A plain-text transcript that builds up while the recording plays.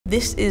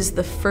This is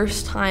the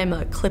first time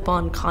a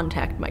clip-on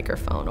contact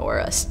microphone or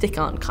a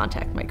stick-on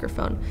contact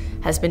microphone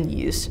has been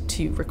used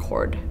to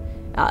record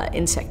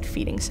insect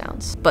feeding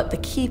sounds. But the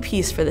key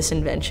piece for this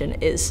invention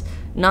is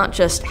not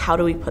just how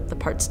do we put the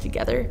parts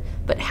together,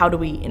 but how do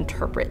we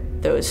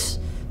interpret those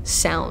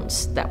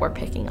sounds that we're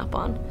picking up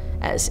on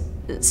as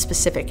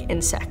specific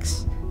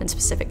insects and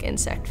specific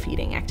insect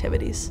feeding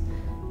activities.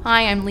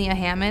 Hi, I'm Leah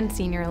Hammond,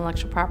 Senior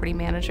Intellectual Property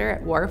Manager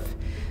at WARF.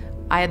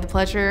 I had the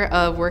pleasure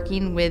of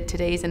working with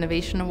today's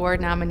Innovation Award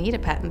nominee to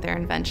patent their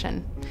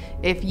invention.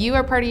 If you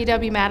are part of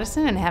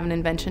UW-Madison and have an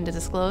invention to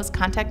disclose,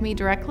 contact me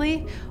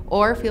directly,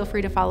 or feel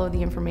free to follow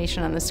the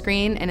information on the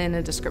screen and in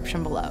the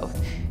description below.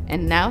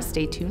 And now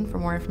stay tuned for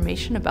more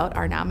information about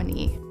our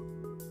nominee.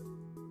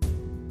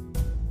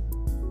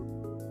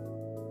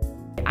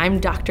 I'm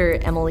Dr.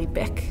 Emily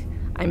Bick.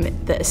 I'm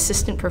the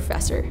Assistant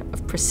Professor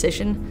of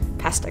Precision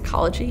Pest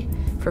Ecology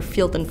for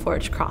Field and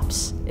Forage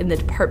Crops in the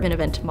Department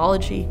of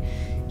Entomology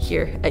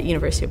here at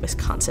University of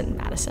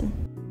Wisconsin-Madison.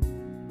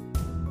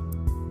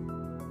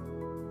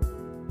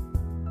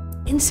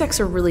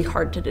 Insects are really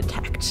hard to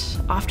detect.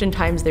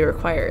 Oftentimes they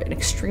require an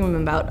extreme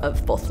amount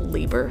of both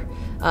labor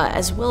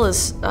as well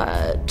as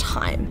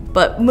time,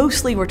 but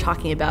mostly we're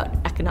talking about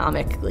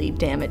economically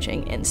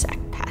damaging insect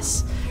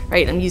pests.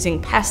 Right? I'm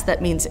using pest,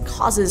 that means it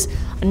causes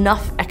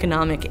enough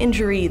economic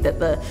injury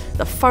that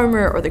the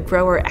farmer or the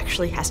grower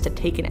actually has to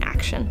take an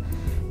action.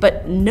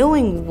 But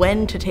knowing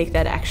when to take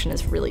that action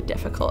is really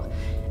difficult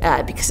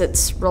because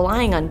it's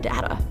relying on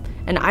data.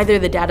 And either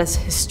the data is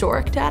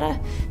historic data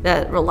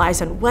that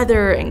relies on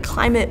weather and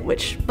climate,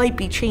 which might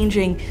be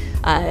changing,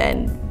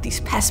 and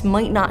these pests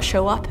might not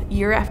show up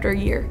year after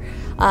year,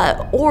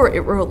 or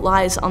it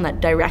relies on that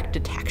direct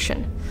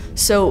detection.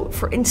 So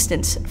for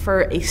instance,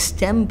 for a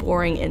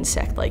stem-boring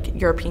insect like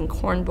European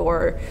corn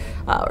borer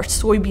or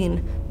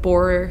soybean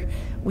borer,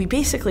 we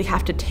basically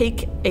have to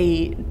take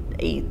a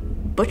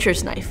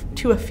butcher's knife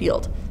to a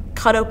field,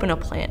 cut open a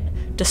plant,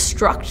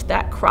 destruct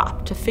that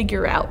crop to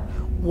figure out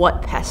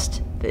what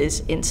pest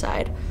is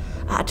inside.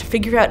 To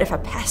figure out if a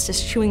pest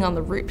is chewing on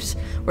the roots.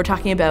 We're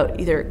talking about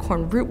either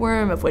corn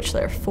rootworm, of which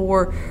there are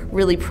 4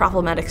 really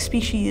problematic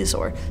species,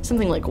 or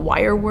something like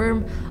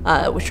wireworm,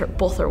 which are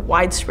both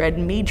widespread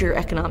major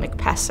economic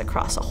pests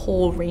across a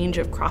whole range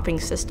of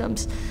cropping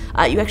systems.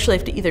 You actually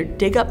have to either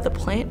dig up the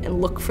plant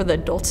and look for the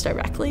adults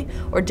directly,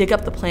 or dig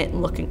up the plant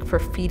and looking for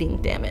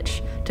feeding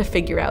damage to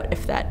figure out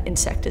if that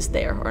insect is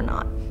there or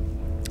not.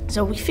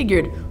 So we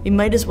figured we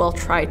might as well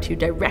try to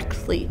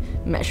directly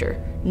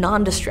measure,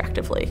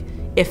 non-destructively,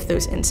 if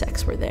those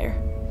insects were there.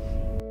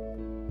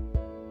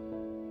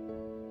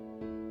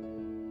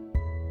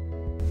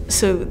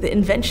 So the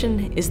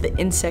invention is the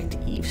insect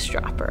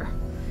eavesdropper.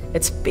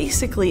 It's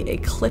basically a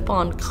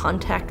clip-on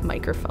contact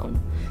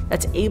microphone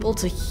that's able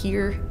to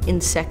hear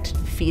insect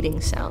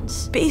feeding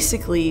sounds.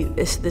 Basically,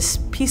 this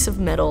piece of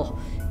metal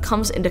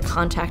comes into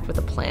contact with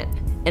a plant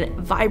and it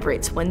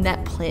vibrates when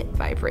that plant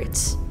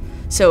vibrates.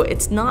 So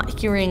it's not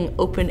hearing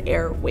open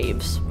air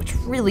waves, which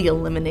really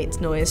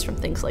eliminates noise from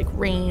things like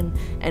rain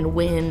and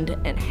wind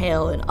and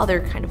hail and other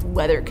kind of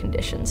weather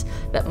conditions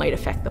that might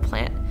affect the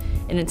plant.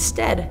 And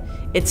instead,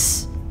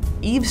 it's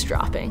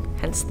eavesdropping,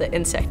 hence the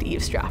insect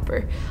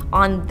eavesdropper,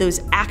 on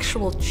those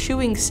actual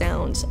chewing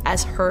sounds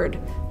as heard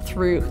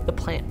through the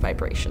plant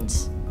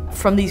vibrations.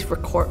 From these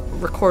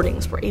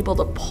recordings, we're able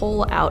to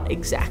pull out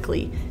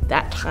exactly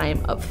that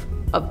time of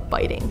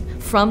biting.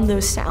 From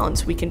those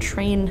sounds, we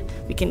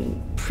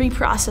can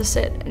pre-process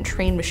it and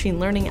train machine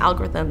learning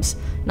algorithms,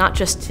 not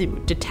just to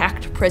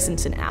detect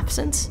presence and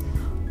absence,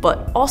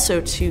 but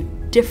also to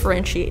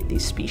differentiate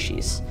these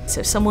species.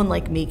 So someone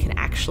like me can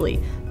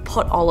actually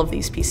put all of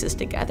these pieces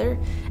together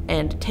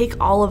and take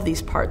all of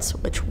these parts,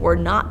 which were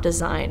not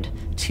designed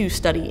to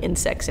study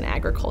insects in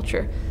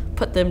agriculture,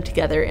 put them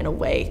together in a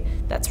way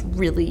that's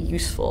really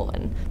useful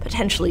and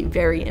potentially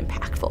very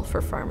impactful for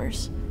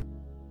farmers.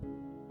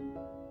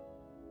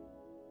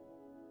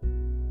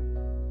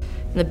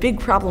 And the big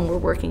problem we're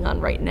working on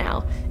right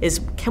now is,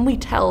 can we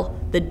tell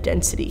the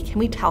density? Can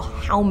we tell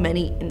how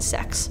many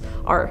insects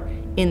are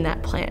in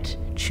that plant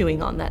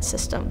chewing on that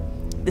system?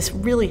 This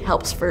really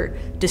helps for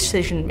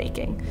decision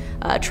making,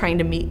 trying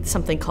to meet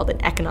something called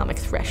an economic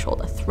threshold,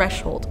 a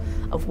threshold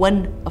of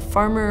when a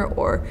farmer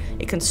or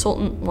a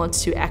consultant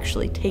wants to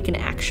actually take an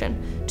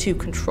action to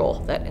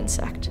control that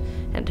insect.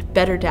 And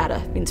better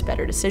data means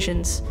better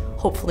decisions,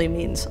 hopefully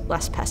means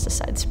less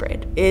pesticides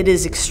sprayed. It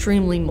is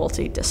extremely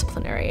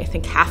multidisciplinary. I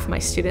think half my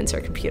students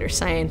are computer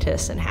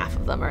scientists and half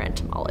of them are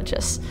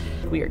entomologists.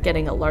 We are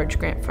getting a large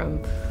grant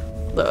from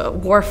the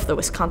WARF, the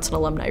Wisconsin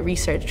Alumni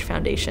Research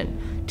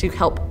Foundation, to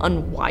help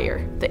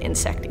unwire the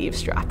insect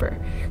eavesdropper,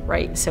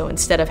 right? So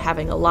instead of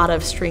having a lot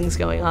of strings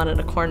going on in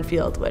a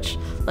cornfield, which,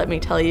 let me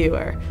tell you,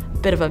 are a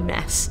bit of a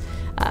mess,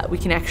 we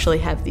can actually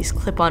have these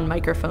clip-on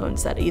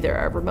microphones that either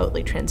are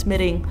remotely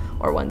transmitting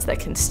or ones that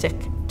can stick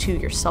to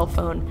your cell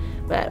phone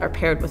that are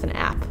paired with an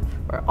app,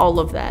 where all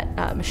of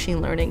that machine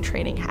learning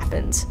training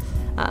happens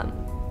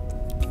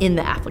in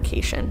the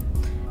application.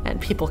 And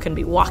people can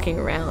be walking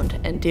around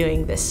and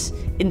doing this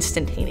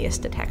instantaneous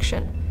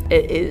detection.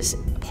 It is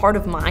part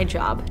of my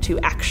job to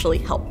actually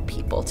help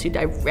people, to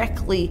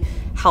directly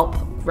help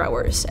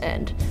growers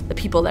and the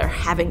people that are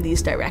having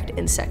these direct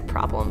insect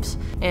problems.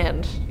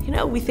 And, you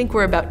know, we think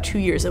we're about 2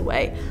 years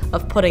away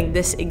of putting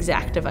this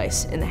exact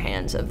device in the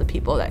hands of the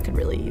people that could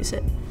really use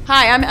it.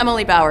 Hi, I'm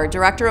Emily Bauer,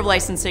 Director of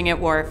Licensing at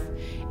WARF.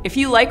 If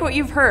you like what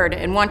you've heard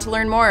and want to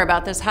learn more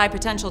about this high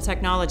potential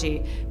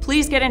technology,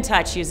 please get in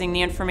touch using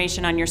the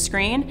information on your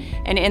screen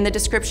and in the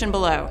description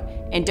below.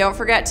 And don't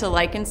forget to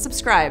like and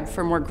subscribe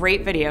for more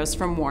great videos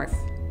from WARF.